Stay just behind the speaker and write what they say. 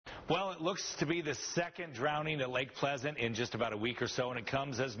Well, it looks to be the second drowning at Lake Pleasant in just about a week or so, and it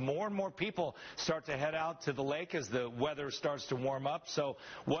comes as more and more people start to head out to the lake as the weather starts to warm up. So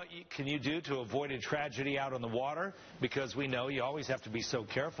what can you do to avoid a tragedy out on the water? Because we know you always have to be so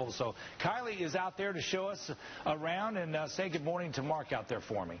careful. So Kylie is out there to show us around, and say good morning to Mark out there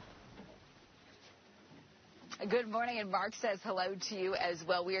for me. Good morning, and Mark says hello to you as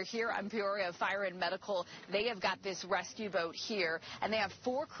well. We are here on Peoria Fire and Medical. They have got this rescue boat here, and they have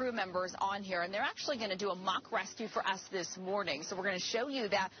 4 crew members on here, and they're actually going to do a mock rescue for us this morning. So we're going to show you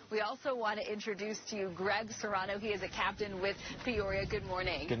that. We also want to introduce to you Greg Serrano. He is a captain with Peoria. Good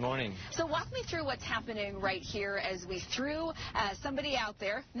morning. Good morning. So walk me through what's happening right here as we threw somebody out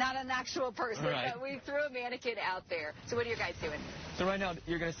there, not an actual person, right, but we threw a mannequin out there. So what are your guys doing? So right now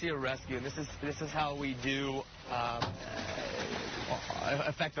you're going to see a rescue. This is how we do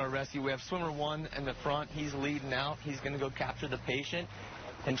affect our rescue. We have swimmer 1 in the front. He's leading out. He's going to go capture the patient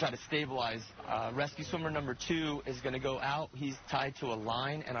and try to stabilize. Rescue swimmer number 2 is going to go out. He's tied to a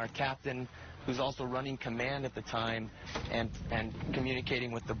line, and our captain, who's also running command at the time and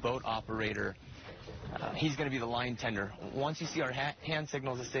communicating with the boat operator, he's going to be the line tender. Once you see our hand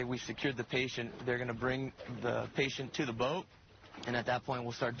signals that say we've secured the patient, they're going to bring the patient to the boat. And at that point,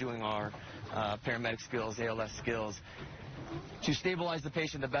 we'll start doing our paramedic skills, ALS skills, to stabilize the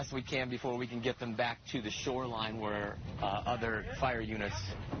patient the best we can before we can get them back to the shoreline where other fire units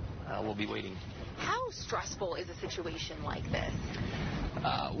will be waiting. How stressful is a situation like this?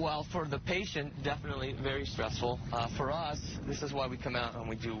 Well, for the patient, definitely very stressful. For us, this is why we come out and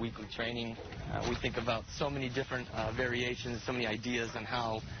we do weekly training. We think about so many different variations, so many ideas on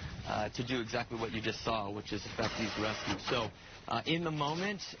how to do exactly what you just saw, which is effect these rescues. So in the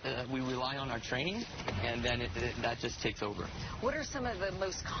moment, we rely on our training, and then that just takes over. What are some of the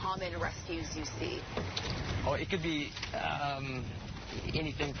most common rescues you see? Oh, it could be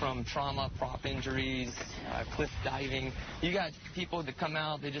anything from trauma, prop injuries, cliff diving. You got people that come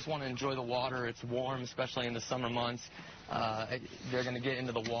out, they just want to enjoy the water. It's warm, especially in the summer months. They're going to get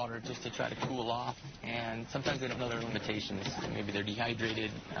into the water just to try to cool off, and sometimes they don't know their limitations. Maybe they're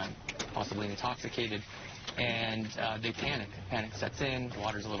dehydrated, possibly intoxicated, and they panic. Panic sets in, the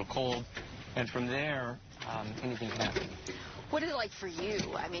water's a little cold, and from there, anything can happen. What is it like for you?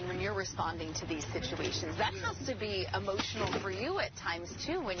 I mean, when you're responding to these situations, that has to be emotional for you at times,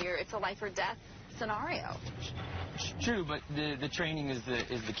 too, when it's a life or death scenario. True, but the training is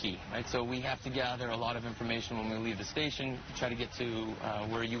the key, right? So we have to gather a lot of information when we leave the station, try to get to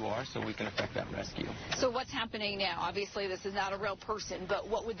where you are so we can effect that rescue. So what's happening now? Obviously, this is not a real person, but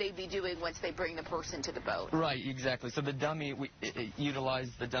what would they be doing once they bring the person to the boat? Right, exactly. So the dummy, we utilize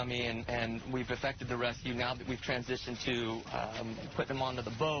the dummy, and we've effected the rescue. Now that we've transitioned to put them onto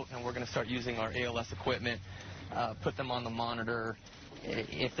the boat, and we're going to start using our ALS equipment, put them on the monitor.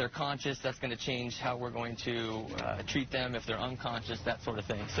 If they're conscious, that's going to change how we're going to treat them. If they're unconscious, that sort of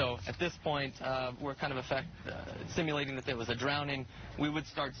thing. So at this point, we're kind of simulating that there was a drowning. We would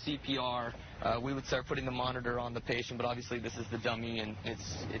start CPR. We would start putting the monitor on the patient, but obviously this is the dummy, and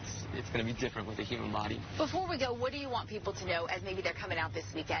it's going to be different with the human body. Before we go, what do you want people to know as maybe they're coming out this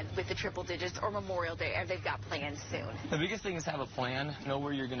weekend with the triple digits or Memorial Day, or they've got plans soon? The biggest thing is have a plan. Know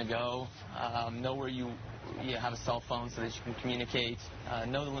where you're going to go. Know where you have a cell phone so that you can communicate.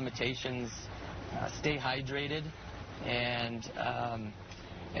 Know the limitations. Stay hydrated, and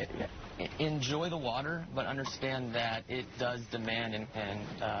enjoy the water, but understand that it does demand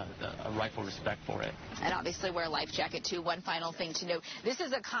a rightful respect for it. And obviously wear a life jacket, too. One final thing to note, this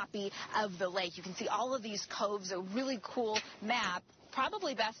is a copy of the lake. You can see all of these coves, a really cool map.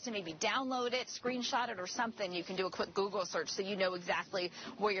 Probably best to maybe download it, screenshot it, or something. You can do a quick Google search so you know exactly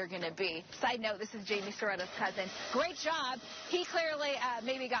where you're going to be. Side note, this is Jamie Serrano's cousin. Great job. He clearly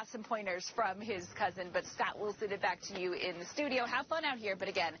maybe got some pointers from his cousin, but Scott, we'll send it back to you in the studio. Have fun out here, but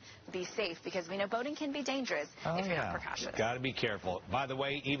again, be safe, because we know boating can be dangerous if you're not precautious. Got to be careful. By the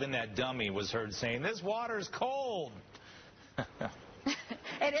way, even that dummy was heard saying, "This water's cold."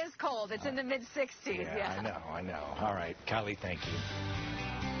 It is cold. It's in the mid-60s. Yeah, I know. All right, Kylie, thank you.